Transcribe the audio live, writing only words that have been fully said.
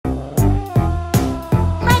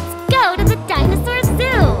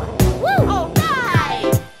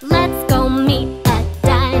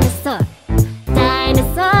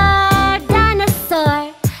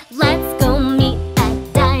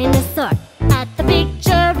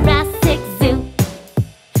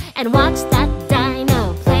and watch that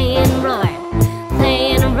dino play and roar.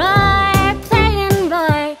 Play and roar, play and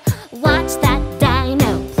roar. Watch that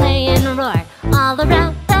dino play and roar all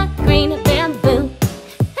around the green bamboo.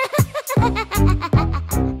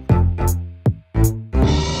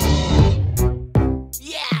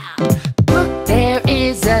 Yeah! Look, there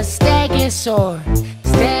is a stegosaur.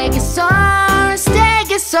 Stegosaur,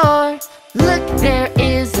 stegosaur. Look, there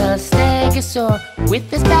is a stegosaur with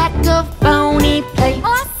his back of bony plates.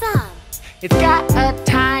 Awesome! It's got a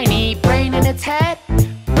tiny brain in its head.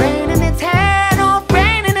 Brain in its head, oh,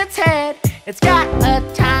 brain in its head. It's got a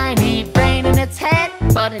tiny brain in its head,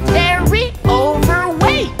 but it's very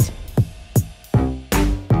overweight.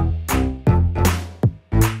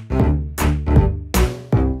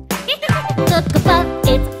 Look above,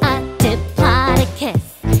 it's a diplodocus.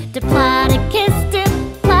 Diplodocus,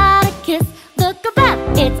 diplodocus. Look above,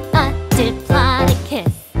 it's a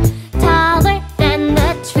diplodocus. Taller than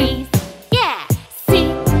the trees. Yeah, see,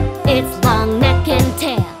 its long neck and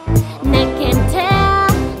tail. Neck and tail,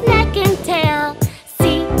 neck and tail.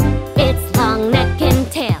 See, its long neck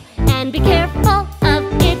and tail. And be careful of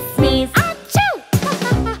its knees. Achoo!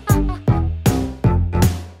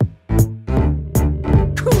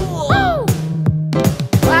 Cool!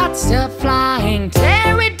 Lots of flying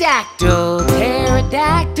pterodactyl.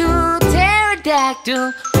 Pterodactyl,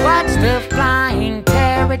 pterodactyl. Watch the flying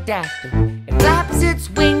pterodactyl. It flaps its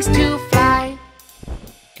wings to fly.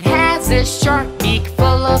 It has a sharp beak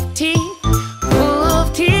full of teeth. Full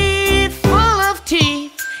of teeth, full of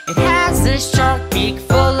teeth. It has a sharp beak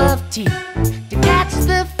full of teeth to catch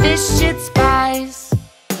the fish it spies.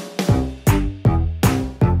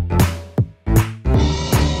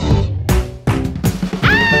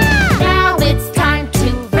 Now it's time to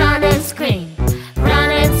run and scream. Run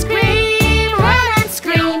and scream, run and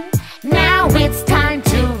scream. Now it's time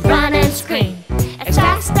to run and scream as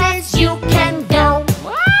fast as you can go.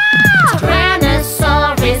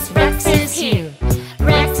 Tyrannosaurus Rex is here.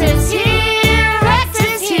 Rex is here, Rex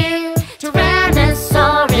is here.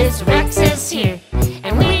 Tyrannosaurus Rex is here.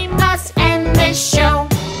 And we must end this show.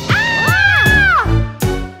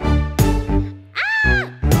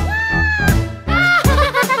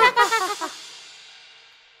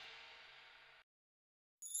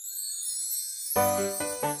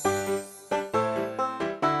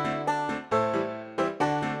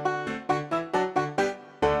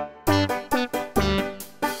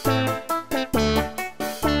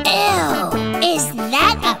 Is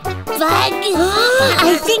that a bug?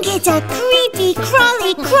 I think it's a creepy,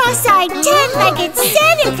 crawly, cross-eyed, 10-legged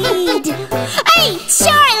centipede. Hey,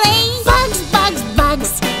 Charlie! Bugs, bugs,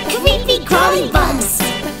 bugs. Creepy, crawly bugs.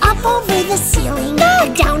 Up over the ceiling,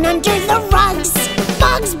 down under the rugs.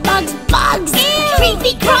 Bugs, bugs, bugs.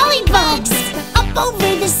 Creepy, crawly bugs. Up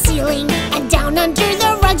over the ceiling and down under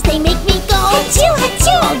the rugs. They make me go achoo,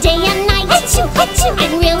 achoo all day and night. Achoo, achoo.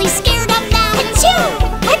 I'm really scared of them. Achoo.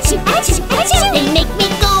 Achoo, achoo, achoo. They make me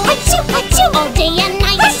go achoo, achoo all day and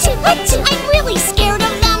night. Achoo, achoo. I'm really scared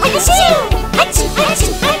of them. Achoo, achoo,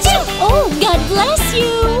 achoo, achoo. Oh, God bless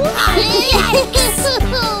you.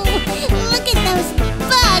 Look at those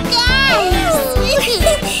bug eyes.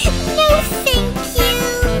 No, thank you.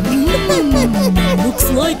 Looks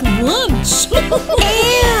like lunch.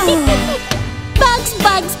 Ew. Bugs,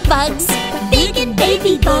 bugs, bugs. Big and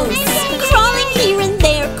baby bugs. Crawling here and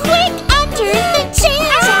there, quick under the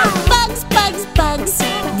chair. Bugs, bugs, bugs.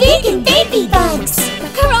 Big and baby bugs.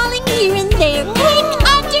 Crawling here and there, quick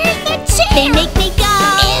under the chair. They make me go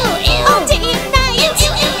ew, ew. All day and night. Ew,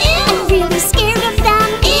 ew, ew, ew. I'm really scared of them.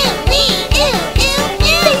 Ew, ew, ew, ew,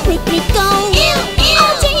 ew. They make me go ew, ew.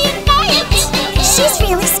 All day and night. Ew, ew, ew, ew. She's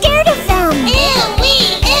really scared of them. Ew, ew,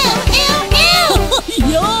 ew, ew, ew.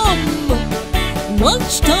 Yum!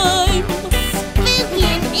 Lunchtime! Spooky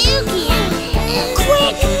and ooky.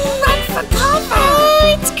 Quick, run for cover.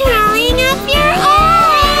 Oh, it's crawling up your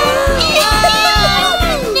arm.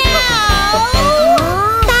 No.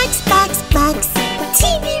 Bugs, bugs, bugs.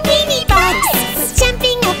 Teeny weeny bugs.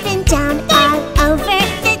 Jumping up and down all over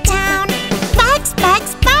the town. Bugs,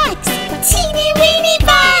 bugs, bugs. Teeny weeny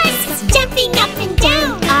bugs. Jumping up and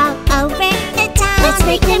down all over the town. Let's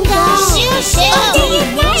make them go shoo, shoo. All day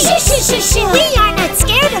and night. Shoo, shoo, shoo, shoo. We are not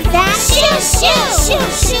scared of them. Shoo, shoo, shoo,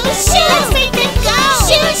 shoo, shoo. Let's make them go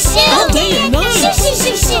shoo, shoo. All day and night. Shoo, shoo,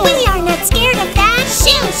 shoo, shoo. We are not scared of them.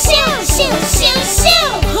 Shoo, shoo, shoo, shoo, shoo.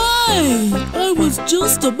 Hi! I was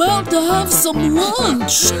just about to have some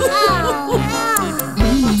lunch.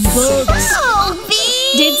 Bugs. Oh,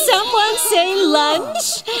 Bee. Did someone say lunch?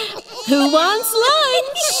 Who wants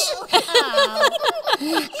lunch?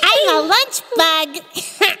 I'm a lunch bug.